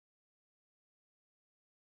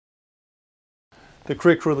the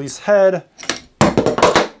quick release head.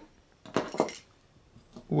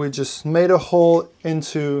 We just made a hole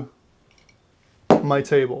into my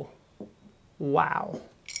table. Wow.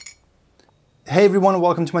 Hey everyone,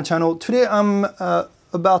 welcome to my channel. Today I'm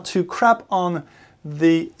about to crap on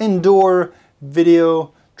the Andoer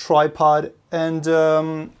video tripod, and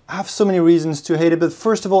I have so many reasons to hate it. But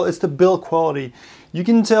first of all, it's the build quality. You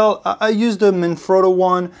can tell I used the Manfrotto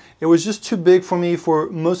one. It was just too big for me for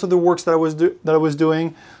most of the works that I was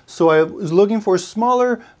doing. So I was looking for a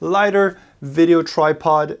smaller, lighter video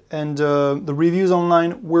tripod, and the reviews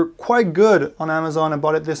online were quite good on Amazon. I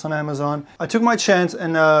bought this on Amazon. I took my chance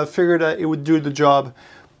and figured that it would do the job,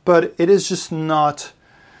 but it is just not.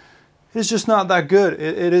 It's just not that good.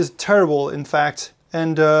 It is terrible, in fact.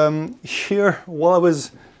 And here, while I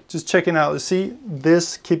was just checking out, see,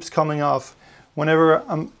 this keeps coming off. Whenever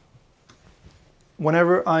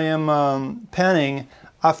I am panning,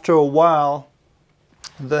 after a while,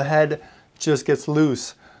 the head just gets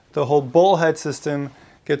loose. The whole ball head system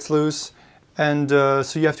gets loose, and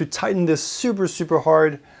so you have to tighten this super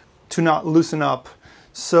hard to not loosen up.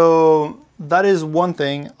 So that is one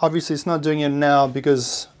thing. Obviously, it's not doing it now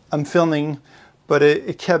because I'm filming, but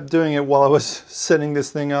it kept doing it while I was setting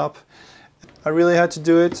this thing up. I really had to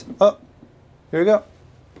do it. Oh, here we go.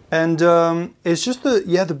 And it's just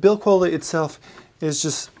the build quality itself is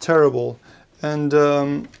just terrible. And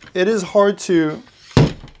it is hard to,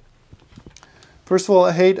 first of all,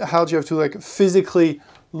 I hate how you have to like physically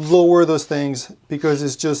lower those things, because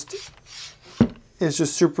it's just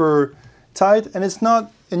super tight, and it's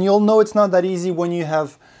not, and you'll know it's not that easy when you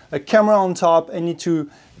have a camera on top and need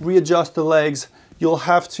to readjust the legs. You'll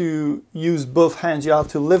have to use both hands. You have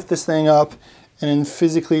to lift this thing up and then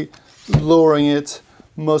physically lowering it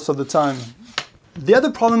most of the time. The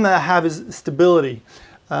other problem that I have is stability.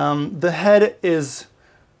 The head is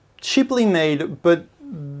cheaply made, but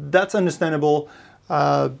that's understandable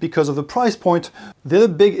because of the price point. The other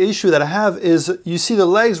big issue that I have is, you see the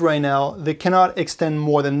legs right now, they cannot extend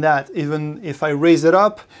more than that, even if I raise it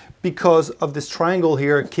up, because of this triangle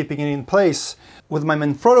here keeping it in place. With my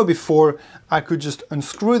Manfrotto before, I could just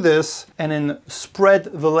unscrew this and then spread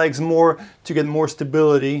the legs more to get more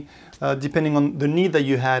stability, depending on the need that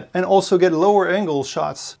you had, and also get lower angle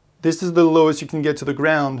shots. This is the lowest you can get to the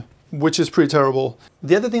ground, which is pretty terrible.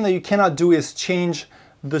 The other thing that you cannot do is change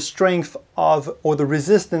the strength of, or the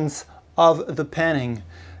resistance of the panning.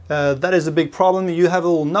 That is a big problem. You have a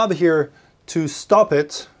little knob here to stop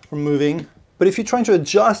it from moving, but if you're trying to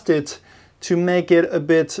adjust it to make it a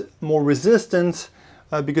bit more resistant,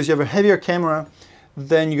 because you have a heavier camera,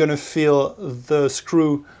 then you're gonna feel the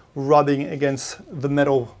screw rubbing against the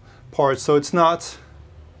metal part. So it's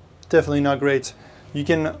definitely not great. You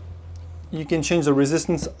can change the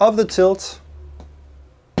resistance of the tilt.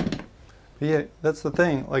 Yeah, that's the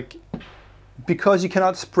thing. Like, because you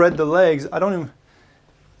cannot spread the legs, obviously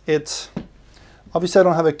I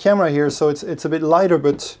don't have a camera here, so it's a bit lighter,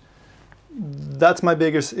 but that's my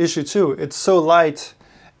biggest issue too. It's so light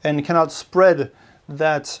and cannot spread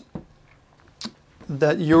that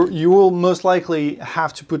you will most likely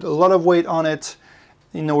have to put a lot of weight on it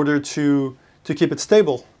in order to keep it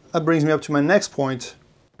stable. That brings me up to my next point.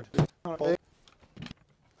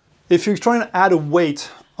 If you're trying to add a weight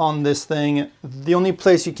on this thing, the only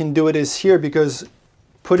place you can do it is here, because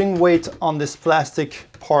putting weight on this plastic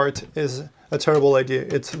part is a terrible idea.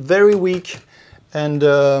 It's very weak, and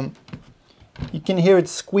you can hear it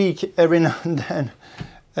squeak every now and then,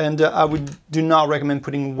 and I do not recommend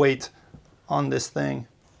putting weight on this thing.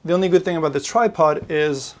 The only good thing about the tripod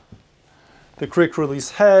is the quick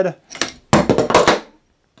release head.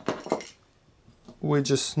 We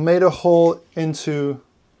just made a hole into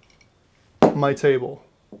my table.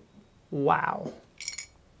 Wow.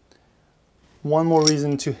 One more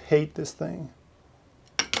reason to hate this thing.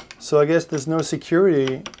 So I guess there's no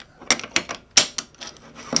security.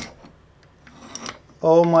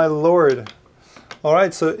 Oh my Lord. All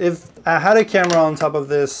right, so if I had a camera on top of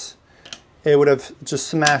this, it would have just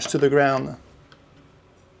smashed to the ground.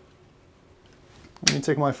 Let me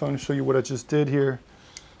take my phone and show you what I just did here.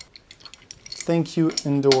 Thank you,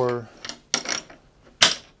 Andoer.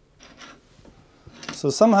 So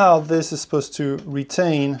somehow this is supposed to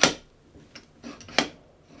retain.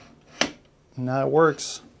 Now it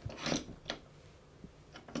works.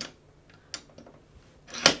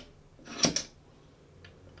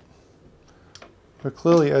 But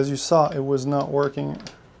clearly, as you saw, it was not working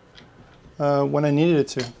when I needed it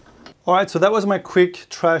to. All right, so that was my quick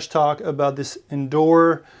trash talk about this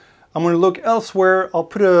Andoer. I'm going to look elsewhere. I'll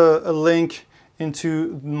put a link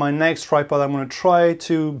into my next tripod I'm going to try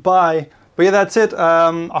to buy But yeah, that's it.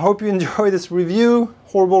 I hope you enjoyed this review,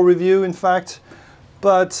 horrible review in fact,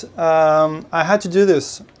 but I had to do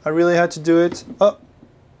this. I really had to do it. Oh,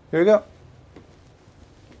 here we go.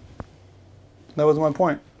 That was my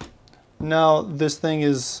point. Now this thing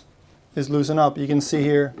is loosened up. You can see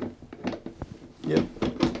here. Yep.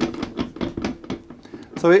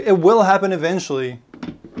 So it will happen eventually.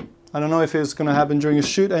 I don't know if it's going to happen during a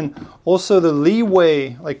shoot, and also the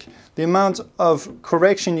leeway, like the amount of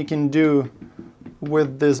correction you can do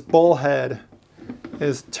with this ball head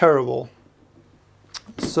is terrible.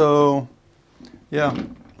 So yeah,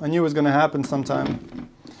 I knew it was going to happen sometime.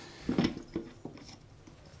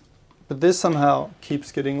 But this somehow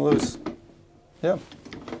keeps getting loose. Yeah.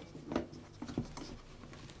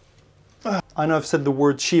 I know I've said the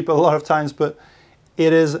word cheap a lot of times, but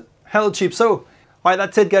it is hell cheap. So, alright,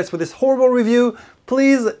 that's it guys for this horrible review.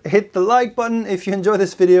 Please hit the like button if you enjoyed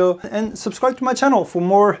this video and subscribe to my channel for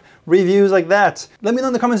more reviews like that. Let me know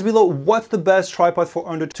in the comments below what's the best tripod for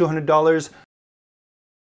under $200.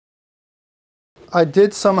 I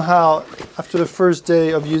did somehow, after the first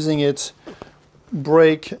day of using it,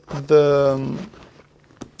 break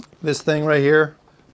this thing right here.